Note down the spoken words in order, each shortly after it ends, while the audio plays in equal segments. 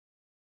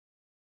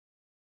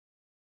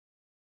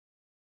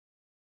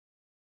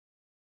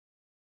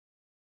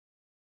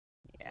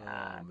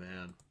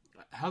man.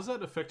 How's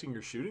that affecting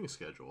your shooting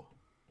schedule?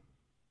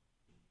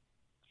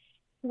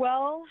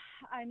 Well,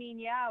 I mean,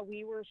 yeah,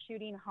 we were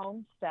shooting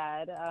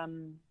Homestead,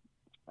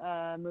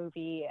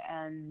 movie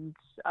and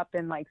up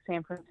in like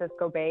San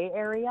Francisco Bay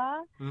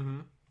Area. Mm-hmm.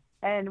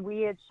 And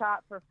we had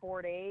shot for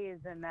 4 days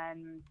and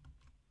then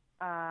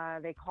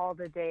they called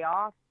a day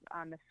off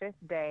on the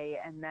fifth day.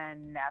 And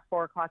then at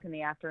 4 o'clock in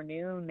the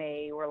afternoon,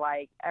 they were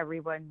like,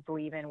 everyone's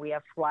leaving. We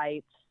have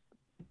flights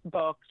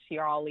booked.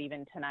 You're all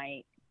leaving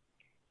tonight.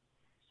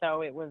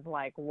 So it was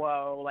like,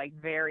 whoa, like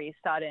very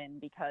sudden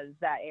because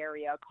that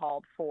area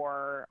called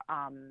for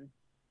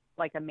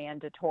like a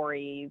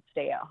mandatory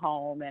stay at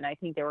home. And I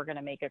think they were going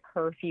to make a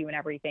curfew and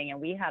everything.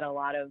 And we had a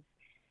lot of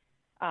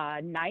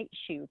night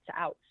shoots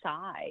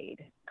outside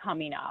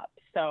coming up.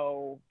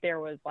 So there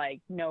was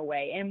like no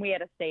way. And we had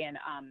to stay in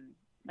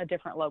a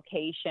different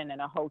location in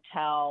a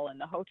hotel. And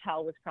the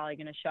hotel was probably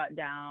going to shut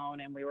down.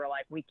 And we were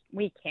like,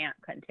 we can't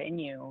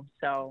continue.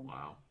 So,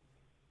 Wow.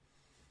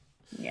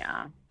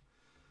 yeah.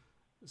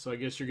 So I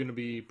guess you're going to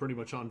be pretty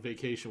much on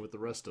vacation with the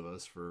rest of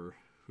us for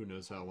who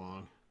knows how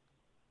long.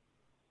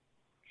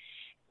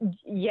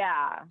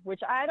 Yeah, which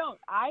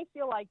I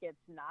feel like it's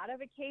not a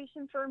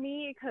vacation for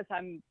me because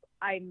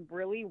I'm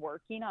really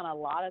working on a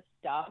lot of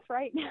stuff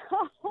right now.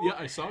 Yeah,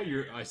 I saw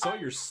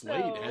your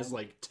slate. It has So,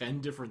 like 10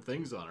 different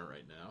things on it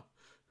right now.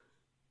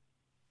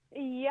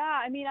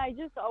 yeah, I mean, I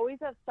just always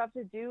have stuff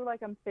to do.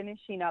 Like I'm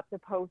finishing up the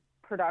post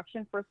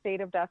production for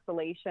State of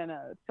Desolation,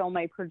 a film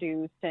I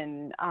produced,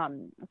 and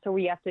so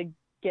we have to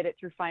get it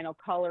through final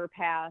color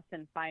pass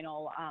and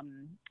final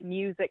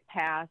music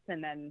pass,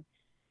 and then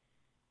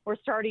we're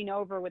starting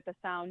over with the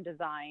sound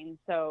design.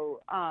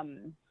 So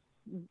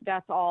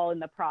that's all in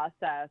the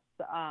process,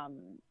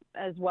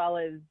 as well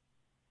as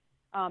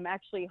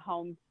actually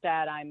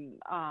Homestead.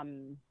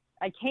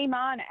 I came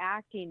on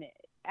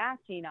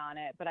acting on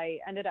it, but I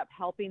ended up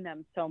helping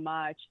them so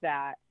much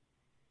that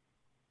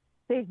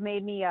they've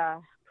made me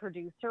a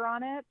producer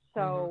on it. Mm-hmm.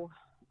 So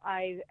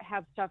I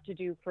have stuff to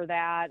do for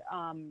that.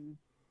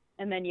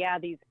 And then, yeah,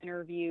 these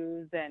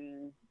interviews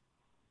and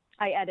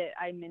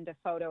I'm into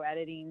photo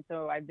editing.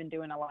 So I've been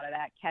doing a lot of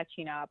that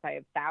catching up. I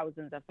have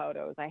thousands of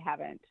photos I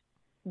haven't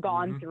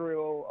gone Mm-hmm.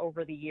 through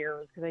over the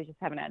years because I just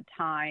haven't had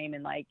time.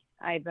 And like,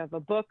 I have a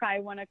book I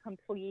want to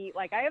complete.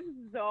 Like I have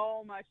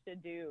so much to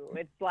do.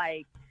 It's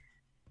like,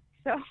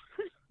 so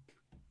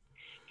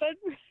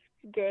that's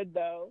good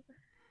though.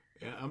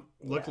 Yeah,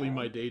 luckily Yeah.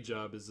 my day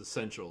job is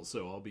essential,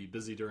 so I'll be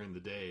busy during the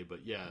day.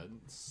 But yeah,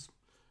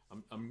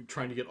 I'm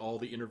trying to get all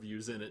the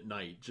interviews in at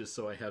night just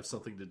so I have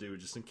something to do,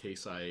 just in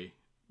case I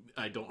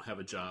don't have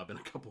a job in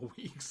a couple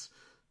weeks.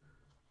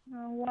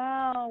 Oh,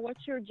 wow.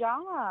 What's your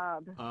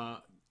job? Uh,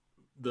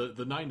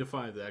 the 9 to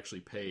 5 that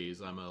actually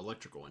pays. I'm an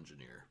electrical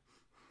engineer,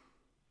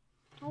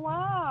 Oh,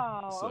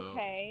 wow. so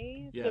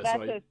Okay. So yeah, so that's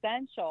I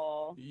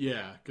essential.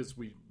 yeah, because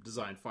we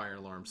design fire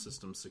alarm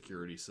systems,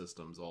 security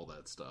systems, all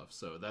that stuff.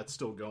 So that's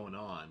still going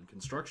on.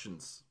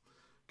 Construction's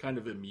kind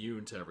of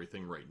immune to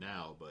everything right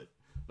now, but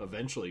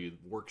eventually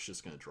work's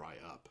just going to dry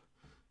up.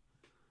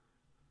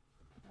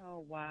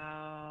 Oh,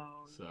 wow.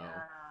 So Yeah.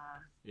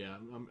 yeah,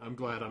 I'm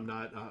glad I'm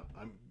not.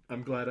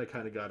 I'm glad I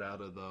kind of got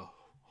out of the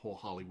whole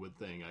Hollywood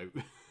thing. I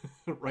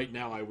right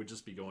now I would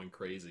just be going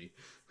crazy.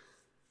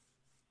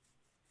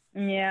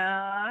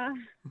 Yeah.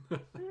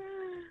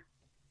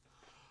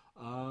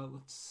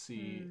 Let's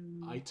see.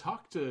 I Hmm.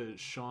 talked to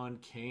Sean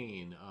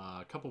Kane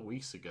a couple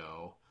weeks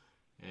ago,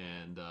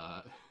 and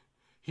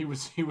he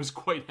was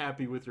quite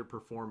happy with your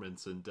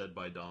performance in Dead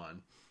by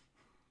Dawn.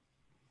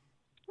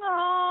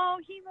 Oh,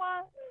 he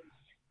was.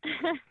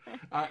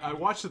 I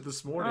watched it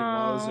this morning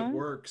while I was at Oh.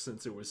 work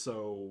since it was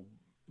so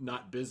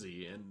not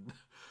busy, and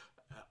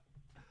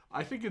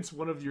I think it's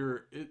one of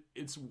your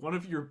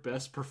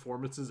best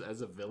performances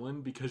as a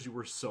villain because you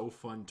were so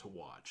fun to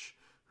watch.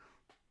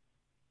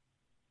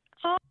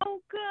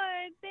 Oh,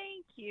 good.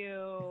 Thank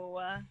you.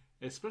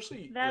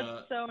 Especially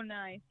That's so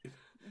nice.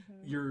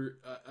 Hmm. your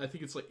I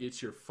think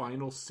it's your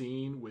final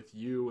scene with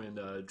you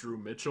and Drew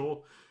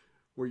Mitchell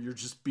where you're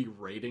just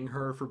berating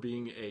her for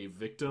being a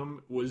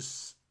victim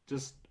was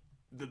just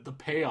the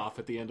payoff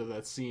at the end of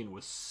that scene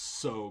was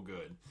so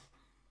good.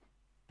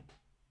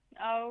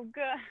 Oh,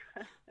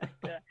 good.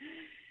 Good.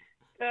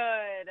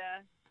 Good.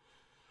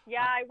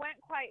 Yeah, I, I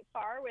went quite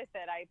far with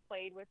it. I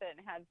played with it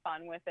and had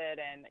fun with it.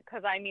 And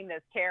because I mean,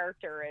 this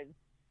character is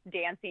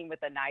dancing with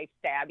a knife,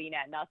 stabbing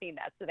at nothing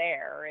that's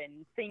there,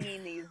 and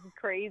singing these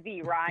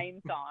crazy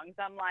rhyme songs.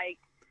 I'm like,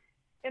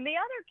 and the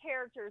other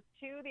characters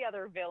too, the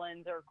other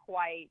villains are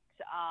quite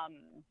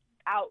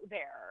out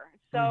there.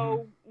 mm-hmm,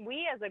 So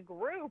we as a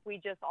group, we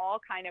just all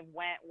kind of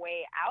went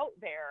way out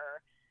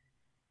there.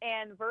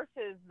 And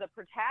versus the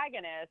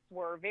protagonists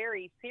were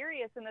very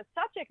serious, and the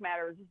subject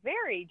matter is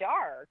very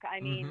dark. I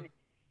mm-hmm. mean,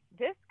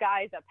 this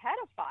guy's a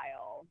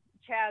pedophile,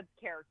 Chad's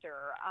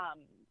character.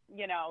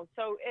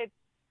 So it's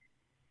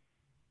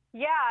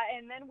yeah,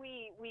 and then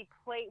we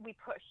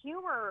put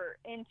humor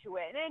into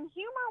it, and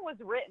humor was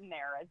written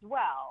there as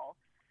well.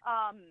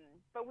 Um,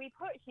 but we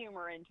put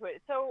humor into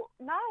it. So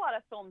not a lot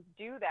of films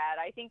do that.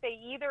 I think they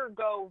either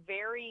go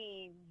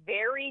very,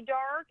 very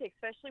dark,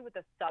 especially with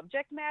the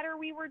subject matter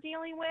we were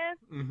dealing with,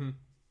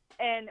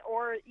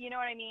 or you know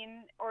what I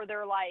mean, or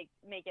they're like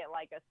make it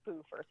like a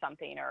spoof or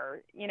something,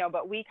 or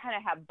but we kind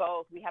of have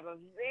both. We have a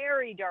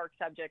very dark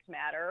subject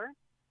matter,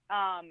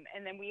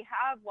 and then we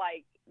have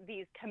like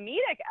these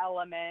comedic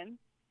elements.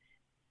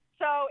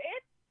 So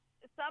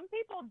some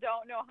people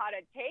don't know how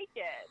to take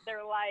it.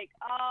 They're like,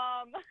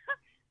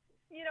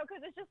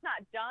 because it's just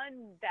not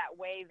done that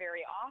way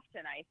very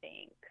often, I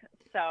think.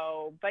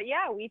 So, but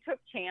yeah, we took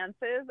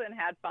chances and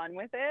had fun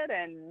with it,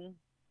 and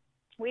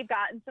we've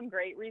gotten some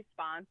great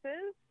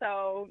responses.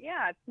 So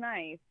yeah, it's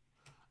nice.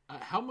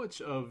 How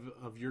much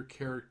of your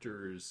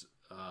character's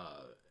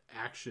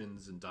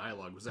actions and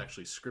dialogue was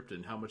actually scripted,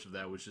 and how much of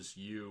that was just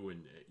you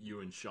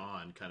and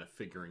Sean kind of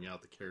figuring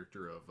out the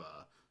character of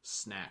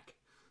Snack?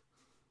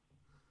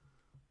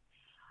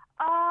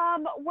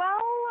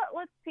 Well,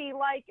 let's see,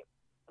 like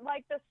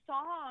the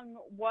song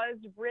was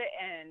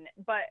written,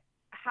 but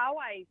how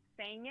I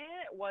sang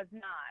it was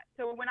not.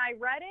 So when I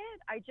read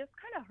it, I just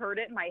kind of heard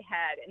it in my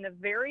head. And the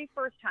very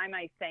first time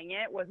I sang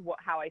it was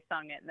how I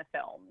sung it in the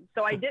film.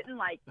 So I didn't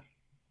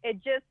it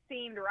just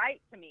seemed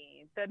right to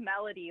me. The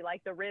melody,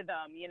 like the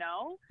rhythm,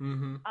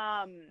 Mm-hmm.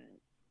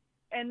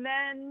 And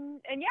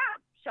yeah,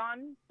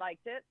 Sean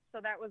liked it. So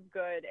that was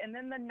good. And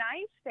then the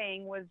knife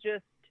thing was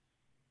just,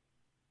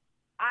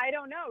 I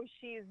don't know.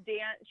 She's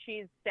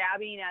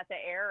stabbing at the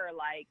air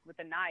like with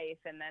a knife,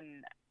 and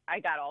then I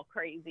got all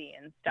crazy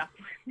and stuff.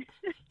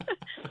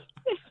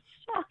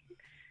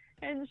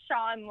 and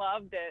Sean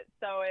loved it,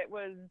 so it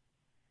was,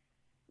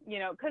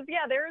 because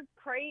yeah, they're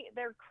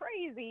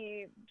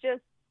crazy,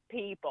 just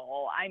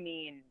people. I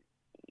mean,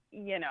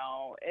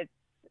 it's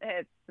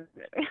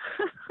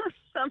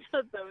some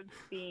of those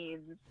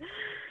scenes,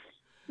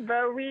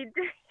 but we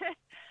did.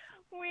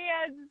 We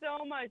had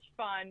so much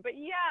fun. But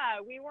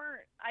yeah, we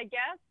weren't, I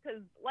guess,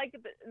 because like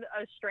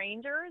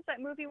Strangers,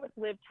 that movie with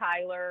Liv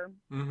Tyler,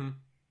 when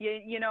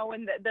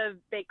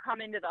they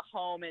come into the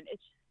home and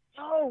it's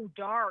so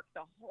dark,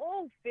 the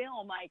whole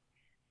film, like,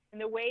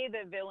 and the way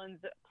the villains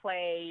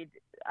played,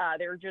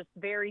 they're just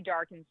very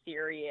dark and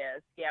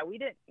serious. Yeah, we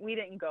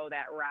didn't go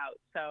that route.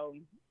 So,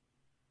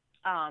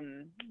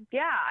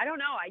 yeah, I don't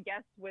know. I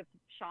guess with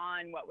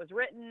Sean, what was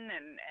written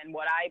and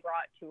what I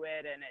brought to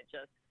it, and it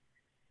just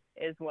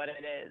is what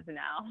it is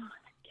now,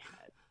 I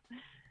guess.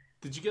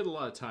 Did you get a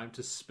lot of time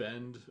to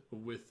spend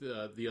with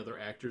the other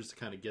actors to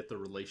kind of get the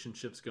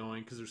relationships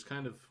going? Because there's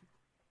kind of,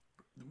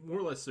 more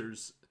or less,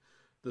 there's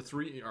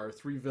our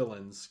three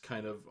villains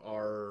kind of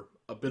are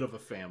a bit of a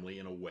family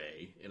in a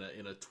way,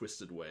 in a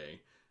twisted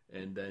way,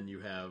 and then you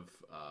have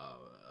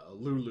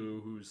Lulu,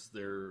 who's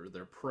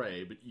their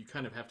prey, but you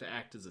kind of have to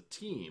act as a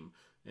team,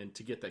 and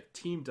to get that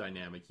team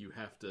dynamic, you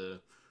have to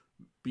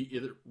be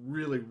either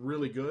really,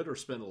 really good or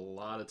spend a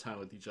lot of time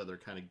with each other,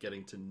 kind of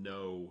getting to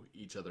know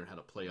each other and how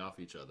to play off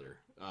each other.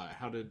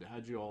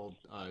 How'd you all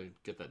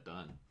get that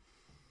done?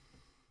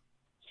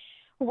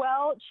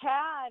 Well,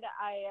 Chad,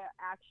 I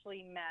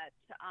actually met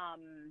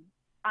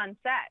on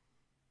set,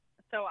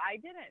 so I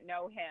didn't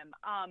know him.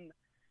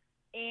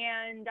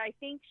 And I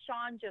think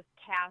Sean just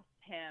cast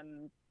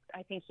him.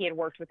 I think he had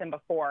worked with him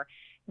before.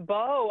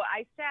 Bo,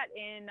 I sat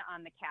in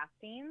on the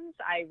castings.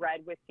 I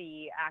read with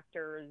the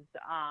actors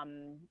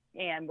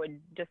and would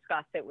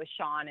discuss it with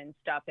Sean and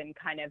stuff, and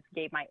kind of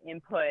gave my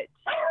input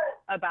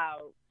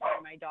about,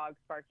 sorry, my dog's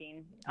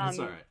barking. That's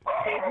all right.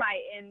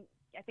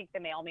 I think the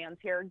mailman's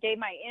here. Gave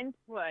my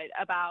input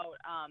about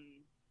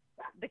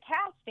the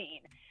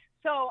casting.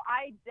 So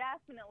I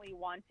definitely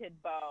wanted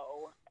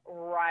Bo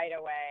right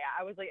away.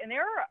 I was like, and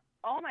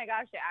oh my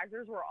gosh, the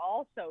actors were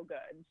all so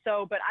good.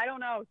 So, but I don't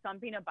know,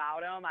 something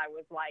about them, I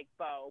was like,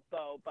 Bo.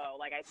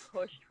 Like, I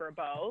pushed for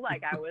Bo.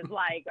 Like, I was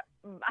like,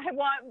 I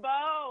want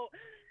Bo.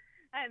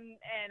 And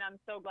I'm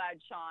so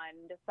glad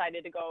Sean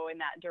decided to go in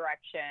that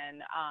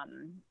direction.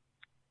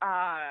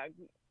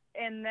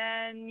 And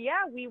then,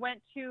 yeah, we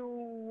went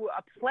to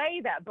a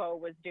play that Bo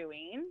was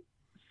doing.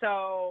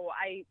 So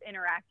I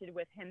interacted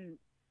with him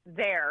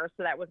there.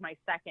 So that was my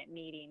second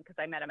meeting, because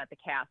I met him at the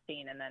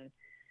casting. And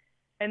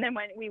then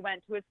when we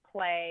went to his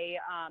play,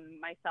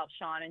 myself,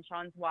 Sean, and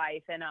Sean's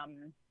wife, and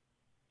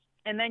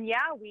then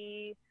yeah,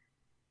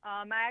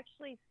 I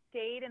actually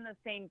stayed in the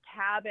same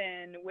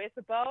cabin with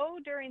Bo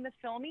during the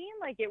filming.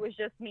 Like, it was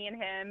just me and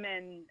him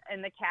and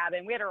in the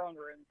cabin. We had our own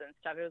rooms and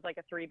stuff. It was like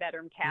a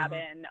 3-bedroom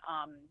cabin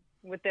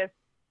with this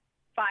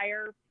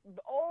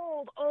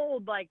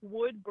old like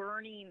wood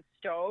burning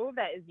stove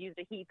that is used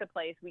to heat the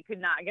place. We could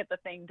not get the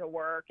thing to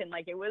work, and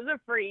like it was a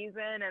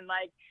freezing, and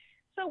like,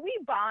 so we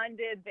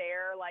bonded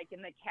there, like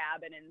in the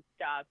cabin and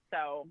stuff.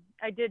 So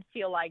I did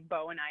feel like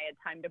Bo and I had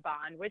time to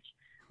bond, which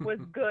was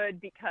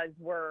good, because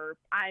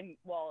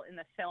in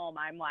the film,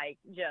 I'm like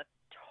just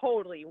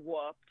totally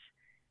whooped,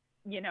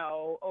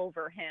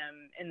 over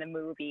him in the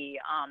movie.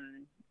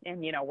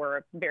 And, we're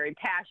a very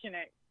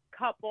passionate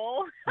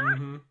couple.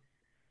 Mm-hmm.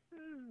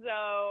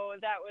 So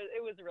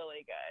it was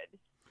really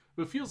good.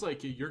 But it feels like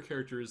your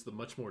character is the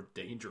much more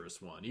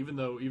dangerous one, even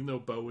though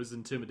Bo is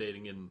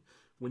intimidating, and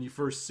when you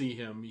first see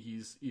him,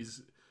 he's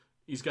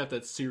got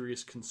that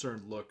serious,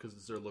 concerned look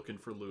because they're looking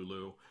for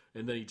Lulu,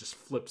 and then he just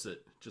flips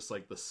it, just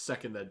like the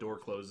second that door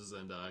closes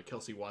and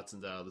Kelsey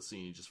Watson's out of the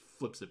scene, he just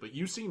flips it. But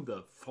you seem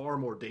the far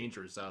more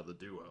dangerous out of the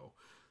duo.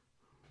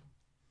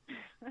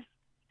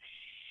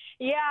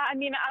 Yeah, I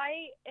mean,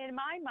 in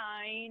my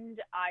mind,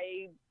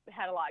 I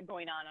had a lot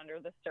going on under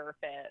the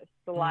surface.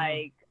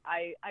 Like,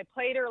 I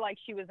played her like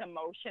she was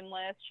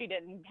emotionless. She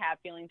didn't have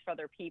feelings for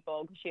other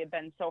people because she had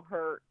been so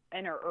hurt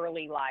in her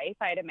early life.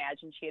 I'd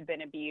imagine she had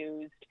been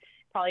abused,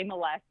 probably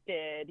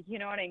molested, you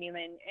know what I mean?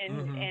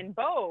 And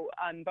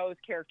Bo's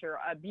character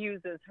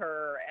abuses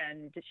her,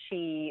 and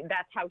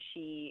that's how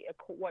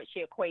what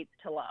she equates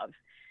to love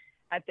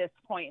at this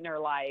point in her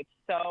life.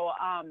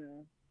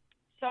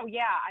 So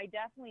yeah, I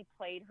definitely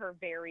played her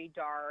very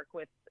dark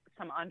with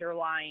some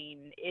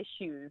underlying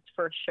issues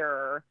for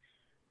sure.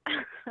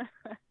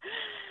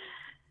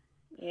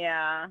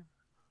 Yeah.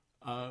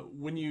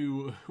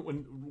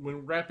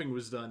 When rapping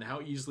was done, how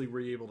easily were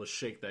you able to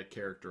shake that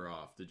character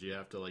off? Did you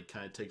have to like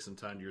kind of take some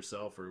time to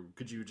yourself, or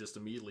could you just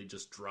immediately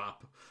just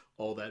drop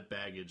all that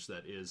baggage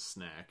that is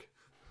Snack?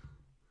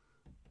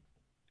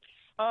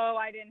 Oh,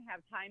 I didn't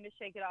have time to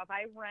shake it off.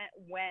 I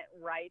went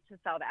right to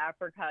South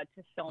Africa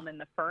to film in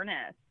the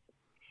Furnace.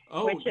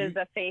 Which is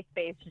a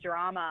faith-based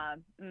drama.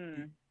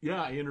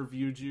 Yeah, I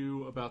interviewed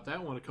you about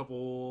that one a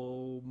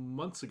couple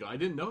months ago. I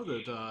didn't know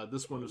that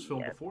this one was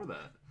filmed before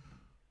that.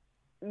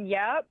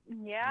 Yep.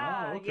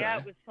 Yeah. Oh, okay. Yeah,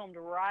 it was filmed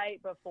right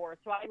before.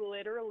 So I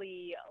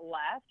literally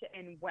left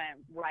and went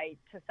right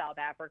to South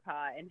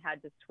Africa and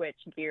had to switch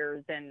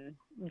gears and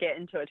get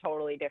into a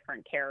totally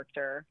different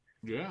character.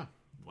 Yeah.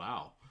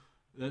 Wow.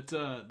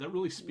 That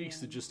really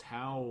speaks to just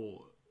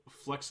how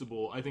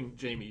flexible. I think,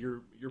 Jamie,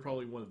 you're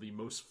probably one of the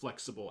most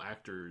flexible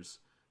actors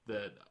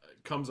that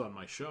comes on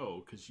my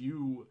show, because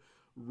you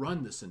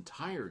run this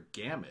entire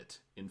gamut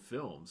in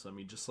films. I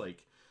mean, just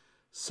like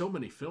so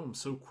many films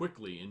so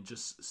quickly and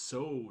just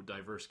so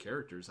diverse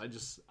characters.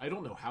 I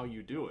don't know how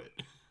you do it.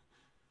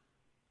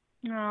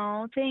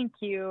 Oh, thank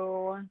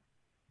you.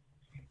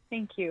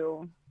 Thank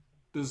you.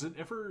 Does it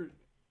ever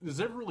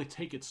really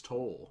take its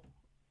toll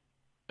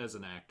as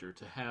an actor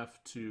to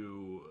have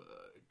to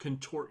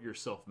contort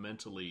yourself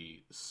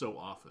mentally so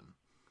often?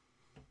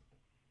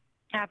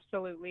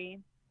 Absolutely.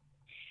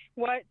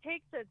 What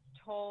takes its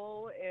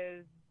toll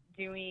is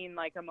doing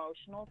like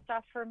emotional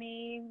stuff for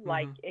me.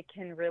 Like it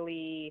can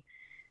really,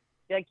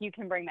 like you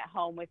can bring that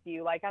home with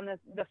you. Like on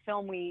the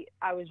film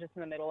I was just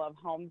in the middle of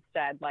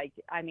Homestead. Like,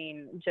 I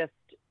mean, just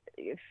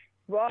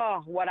what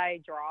I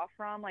draw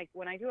from, like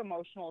when I do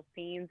emotional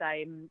scenes,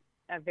 I'm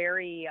a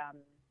very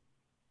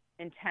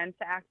intense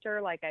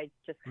actor. Like I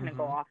just kind of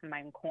go off in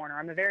my own corner.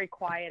 I'm a very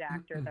quiet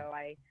actor though.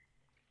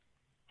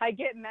 I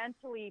get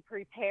mentally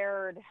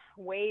prepared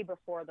way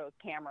before those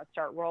cameras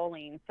start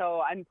rolling.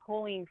 So I'm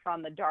pulling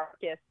from the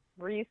darkest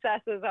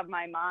recesses of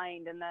my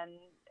mind, and then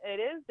it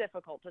is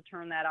difficult to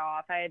turn that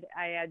off. I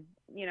had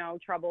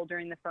trouble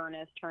during the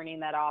Furnace turning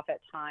that off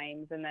at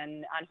times, and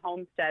then on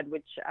Homestead,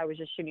 which I was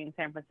just shooting in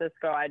San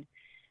Francisco, I'd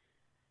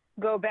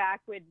go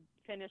back, would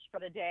finish for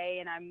the day,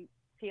 and I'm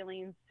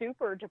feeling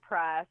super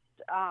depressed.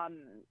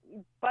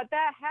 But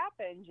that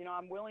happens,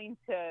 I'm willing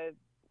to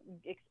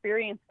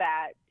experience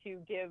that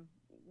to give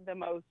the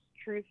most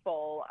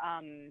truthful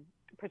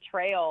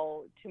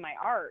portrayal to my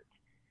art.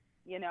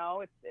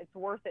 It's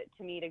worth it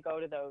to me to go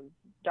to those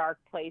dark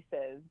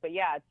places. But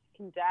yeah, it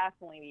can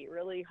definitely be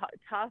really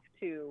tough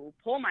to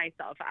pull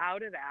myself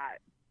out of that.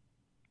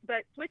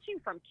 But switching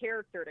from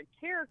character to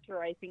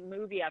character, I think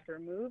movie after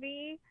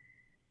movie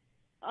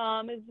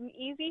is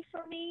easy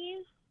for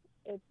me.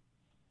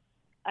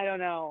 I don't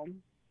know.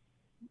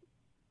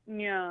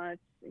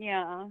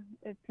 Yeah,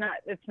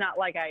 it's not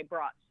like I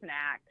brought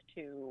Snack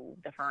to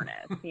the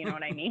Furnace. You know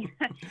what I mean?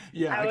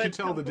 Yeah, I can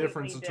tell the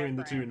difference between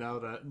the two now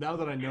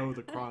that I know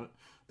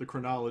the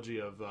chronology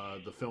of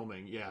the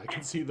filming. Yeah, I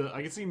can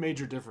see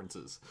major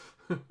differences.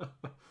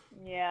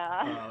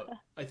 Yeah.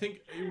 I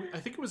think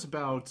it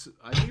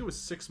was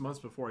 6 months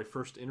before I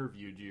first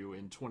interviewed you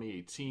in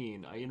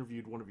 2018. I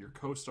interviewed one of your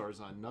co-stars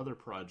on another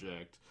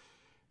project.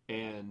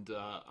 And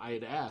I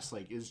had asked,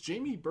 like, is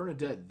Jamie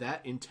Bernadette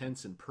that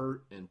intense in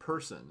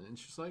person? And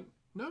she's like,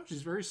 no,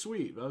 she's very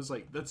sweet. But I was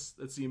like, that's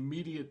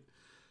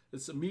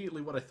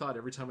immediately what I thought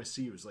every time I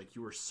see you. Is like,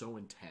 you were so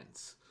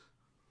intense.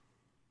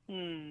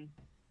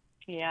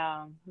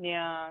 Yeah.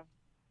 And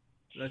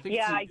I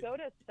think I go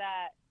to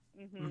set.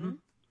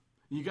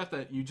 You got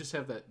that. You just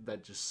have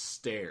that just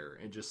stare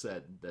and just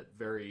that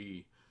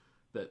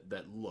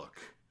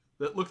look.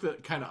 That look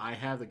that kind of I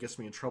have that gets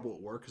me in trouble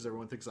at work because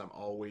everyone thinks I'm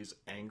always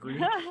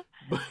angry.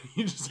 But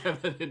you just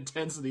have that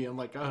intensity. I'm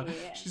like,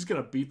 she's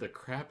going to beat the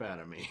crap out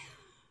of me.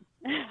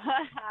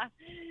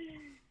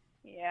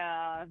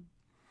 Yeah.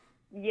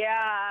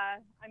 Yeah.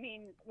 I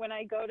mean, when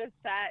I go to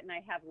set and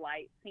I have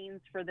light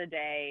scenes for the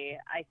day,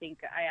 I think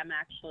I am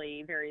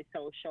actually very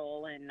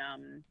social and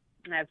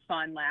I have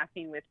fun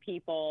laughing with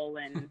people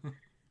and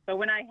But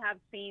when I have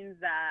scenes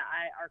that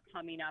are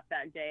coming up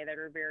that day that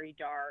are very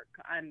dark,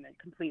 I'm a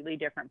completely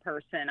different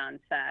person on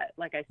set.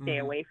 Like I stay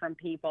away from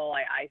people.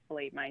 I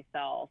isolate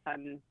myself.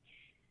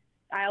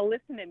 I'll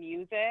listen to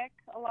music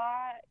a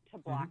lot to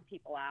block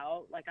people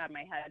out, like on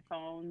my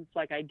headphones.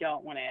 Like I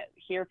don't want to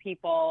hear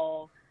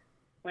people.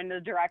 When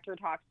the director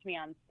talks to me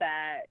on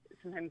set,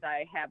 sometimes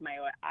I have my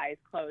eyes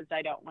closed.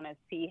 I don't want to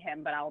see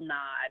him, but I'll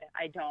nod.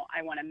 I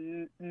want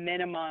a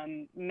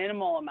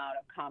minimal amount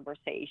of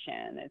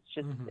conversation. It's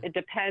just, it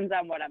depends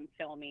on what I'm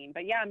filming.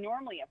 But yeah, I'm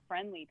normally a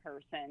friendly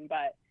person,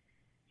 but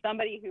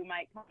somebody who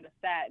might come to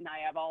set and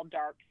I have all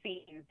dark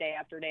scenes day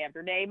after day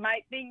after day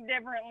might think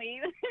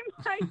differently. They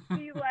might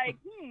be like,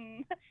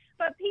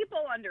 But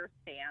people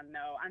understand,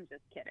 though. I'm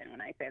just kidding when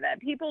I say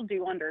that. People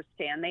do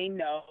understand. They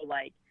know,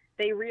 like,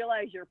 they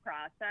realize your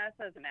process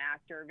as an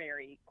actor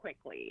very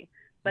quickly.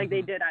 Like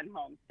they did on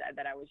Homestead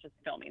that I was just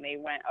filming. They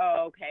went,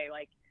 oh, okay,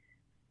 like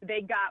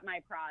they got my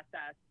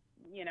process,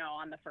 you know,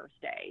 on the first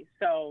day.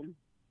 So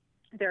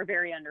they're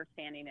very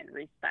understanding and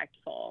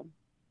respectful.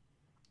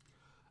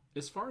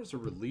 As far as a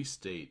release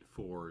date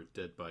for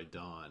Dead by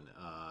Dawn,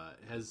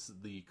 has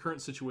the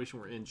current situation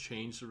we're in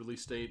changed the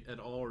release date at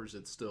all, or is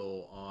it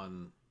still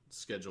on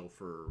schedule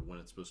for when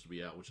it's supposed to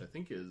be out, which I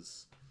think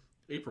is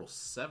April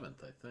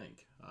 7th, I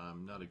think.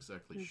 I'm not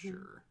exactly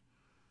sure.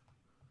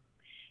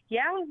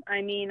 Yeah,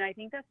 I mean, I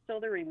think that's still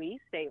the release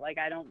date. Like,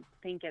 I don't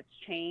think it's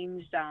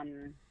changed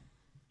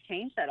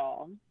at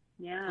all.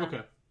 Yeah.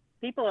 Okay.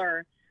 People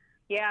are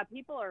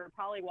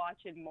probably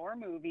watching more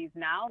movies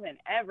now than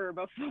ever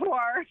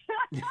before.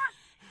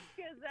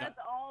 Because that's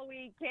all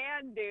we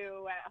can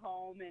do at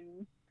home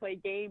and play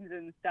games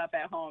and stuff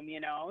at home,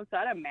 you know? So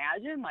I'd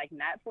imagine, like,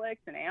 Netflix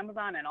and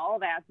Amazon and all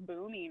that's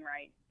booming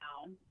right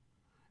now.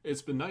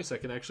 It's been nice. I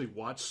can actually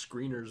watch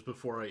screeners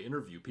before I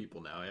interview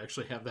people now. I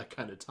actually have that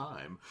kind of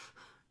time.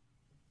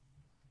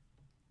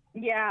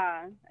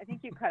 Yeah, I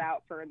think you cut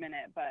out for a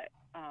minute, but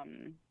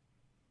I'm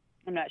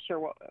not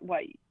sure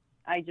what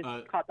I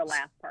just caught the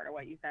last part of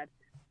what you said.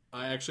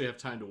 I actually have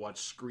time to watch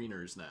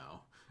screeners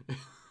now.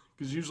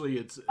 Because usually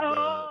it's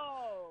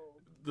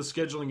the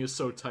scheduling is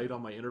so tight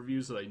on my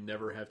interviews that I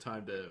never have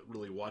time to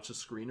really watch a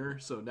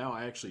screener. So now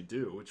I actually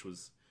do,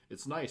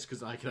 it's nice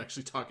because I can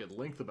actually talk at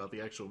length about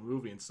the actual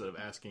movie instead of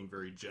asking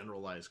very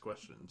generalized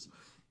questions.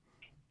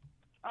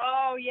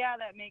 Oh, yeah,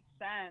 that makes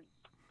sense.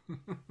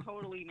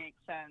 Totally makes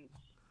sense.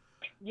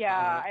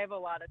 Yeah, I have a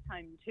lot of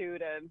time, too,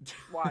 to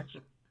watch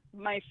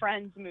my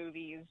friends'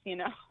 movies, you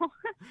know.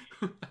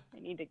 I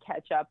need to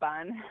catch up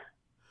on.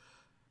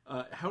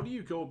 How do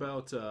you go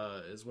about,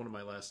 as one of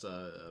my last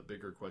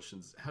bigger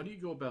questions, how do you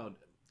go about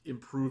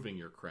improving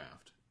your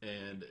craft?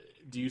 And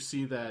do you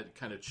see that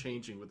kind of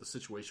changing with the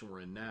situation we're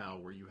in now,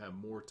 where you have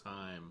more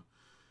time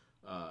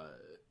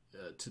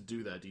to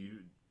do that? Do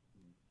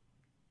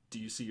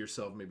you see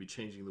yourself maybe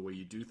changing the way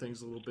you do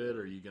things a little bit,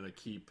 or are you going to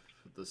keep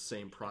the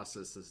same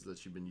processes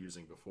that you've been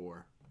using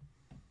before?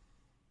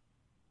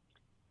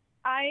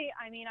 I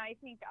mean, I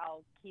think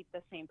I'll keep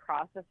the same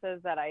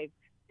processes that I've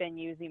been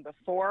using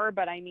before,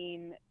 but I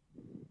mean,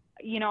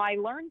 you know, I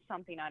learn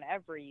something on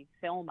every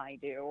film I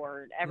do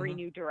or every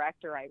new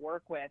director I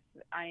work with.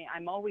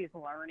 I'm always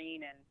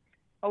learning and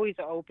always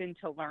open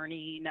to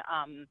learning.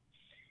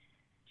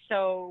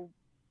 So,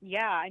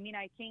 yeah, I mean,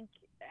 I think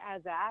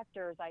as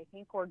actors, I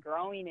think we're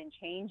growing and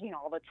changing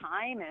all the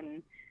time,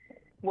 and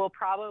we'll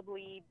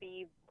probably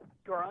be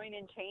growing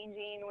and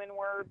changing when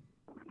we're,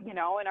 you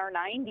know, in our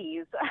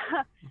 90s.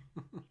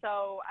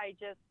 So I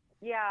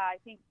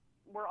think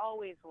we're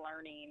always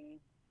learning.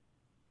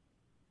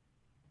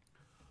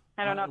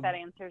 I don't know if that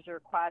answers your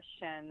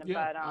question,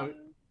 yeah, but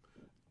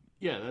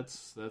yeah,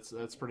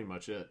 that's pretty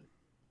much it.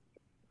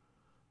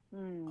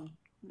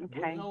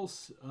 Okay. What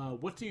else?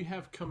 What do you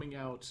have coming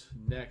out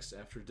next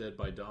after Dead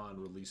by Dawn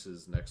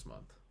releases next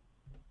month?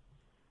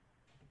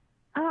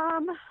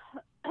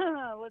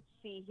 Let's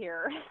see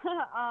here.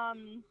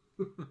 I'm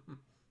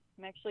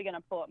actually going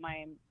to pull up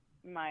my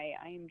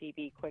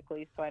IMDb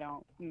quickly so I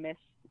don't miss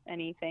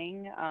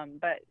anything.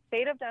 But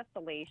Fate of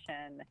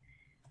Desolation,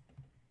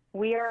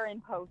 we are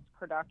in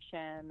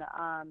post-production,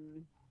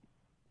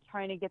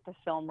 trying to get the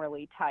film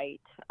really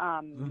tight.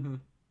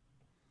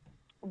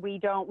 We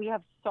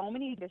have so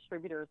many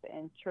distributors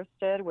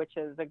interested, which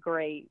is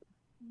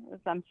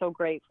I'm so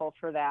grateful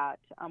for that.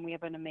 We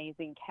have an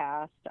amazing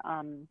cast.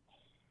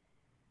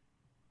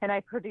 And I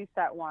produced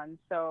that one.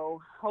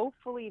 So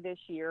hopefully this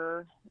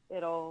year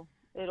it'll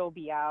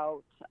be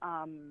out.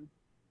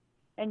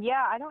 And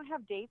yeah, I don't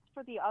have dates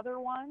for the other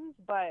ones,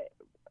 but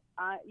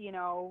you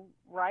know,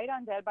 right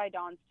on Dead by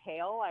Dawn's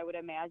tail, I would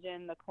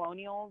imagine The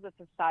Colonials. It's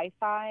a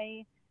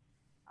sci-fi,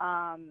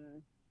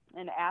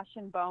 and Ash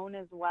and Bone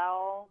as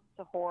well. It's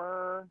a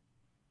horror.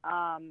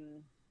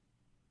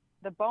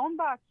 The Bone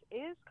Box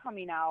is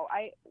coming out.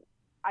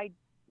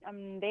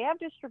 They have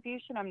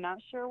distribution. I'm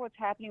not sure what's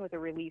happening with the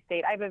release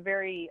date. I have a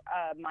very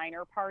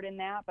minor part in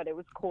that, but it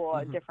was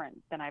cool,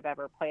 different than I've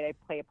ever played. I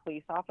play a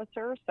police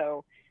officer,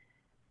 so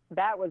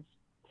that was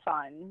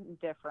fun,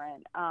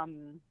 different.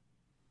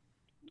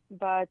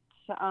 But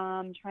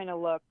I'm trying to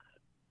look.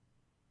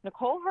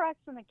 Nicole Horex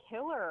and the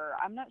Killer.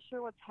 I'm not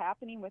sure what's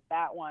happening with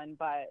that one,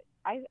 but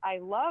I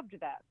loved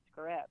that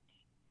script.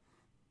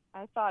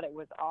 I thought it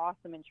was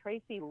awesome, and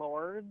Tracy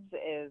Lords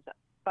is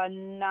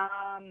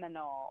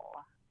phenomenal.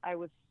 I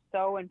was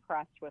so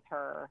impressed with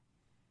her.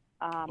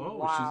 Oh,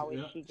 Wow,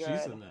 is she she's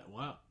good? in that.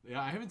 Wow.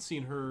 Yeah, I haven't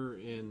seen her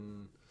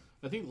in.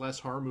 I think the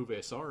last horror movie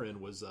I saw her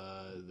in was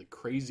the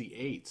Crazy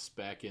Eights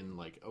back in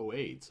like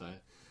 '08. So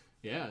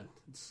yeah,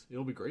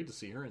 it'll be great to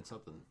see her in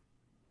something.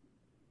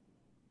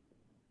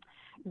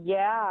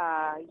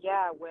 Yeah,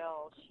 yeah,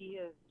 Will. She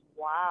is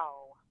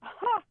wow.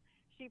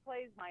 She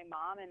plays my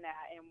mom in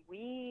that, and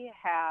we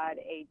had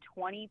a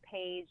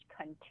 20-page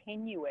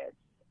continuous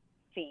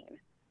scene.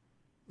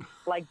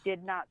 Like,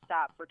 did not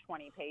stop for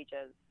 20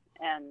 pages,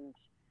 and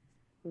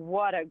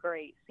what a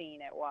great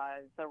scene it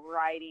was. The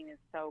writing is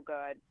so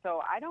good.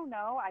 So I don't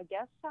know. I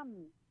guess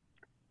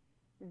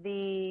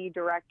the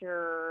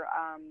director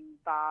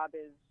Bob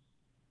is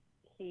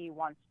he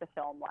wants the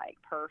film like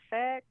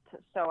perfect.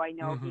 So I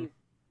know Hmm. he's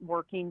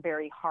working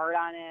very hard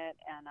on it,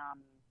 and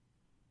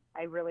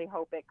I really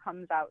hope it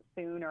comes out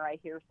soon or I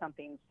hear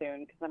something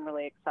soon because I'm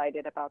really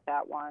excited about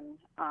that one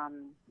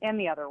and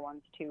the other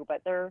ones too.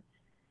 But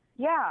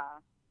yeah,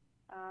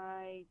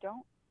 I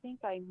don't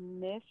think I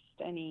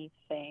missed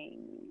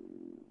anything.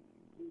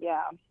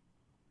 Yeah.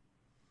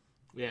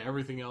 Yeah,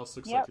 everything else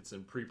looks like Yep. it's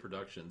in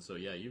pre-production. So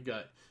yeah, you're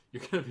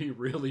gonna be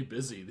really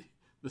busy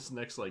this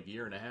next like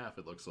year and a half.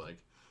 It looks like.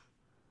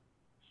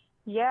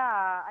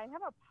 Yeah, I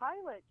have a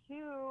pilot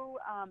too,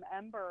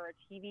 Ember,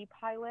 a TV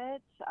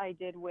pilot I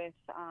did with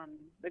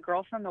the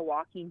girl from The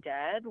Walking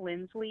Dead,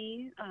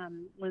 Lindsley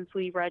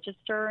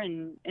Register,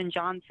 and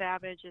John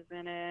Savage is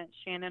in it,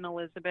 Shannon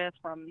Elizabeth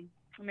from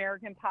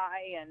American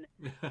Pie,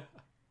 and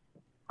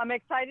I'm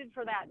excited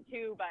for that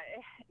too, but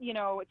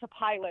it's a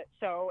pilot,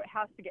 so it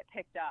has to get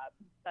picked up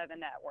by the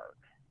network.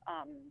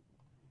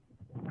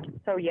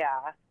 So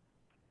yeah.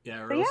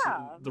 Yeah, or So else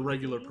yeah, the we'll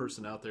regular see.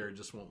 person out there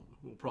just won't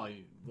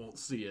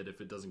see it if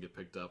it doesn't get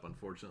picked up.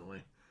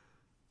 Unfortunately.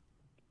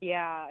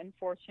 Yeah,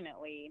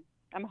 unfortunately.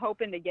 I'm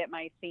hoping to get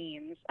my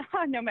scenes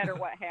no matter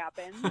what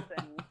happens,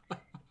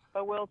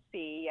 but we'll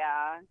see.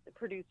 Yeah, the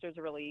producer's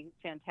really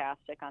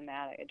fantastic on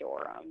that. I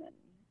adore them, and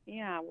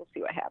yeah, we'll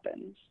see what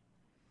happens.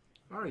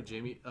 All right,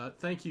 Jamie.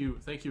 Thank you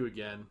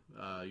again.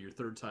 Your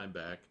third time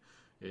back.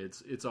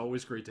 It's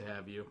always great to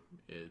have you.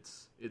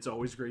 It's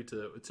always great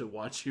to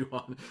watch you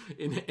on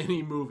in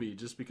any movie,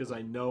 just because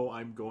I know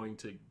I'm going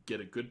to get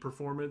a good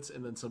performance,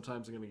 and then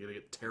sometimes I'm going to get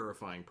a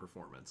terrifying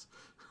performance.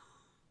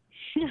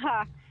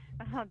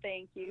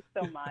 Thank you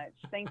so much.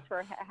 Thanks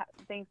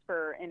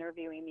for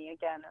interviewing me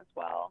again as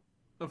well.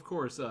 Of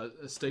course.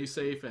 Stay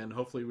safe, and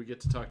hopefully we get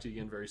to talk to you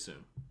again very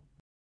soon.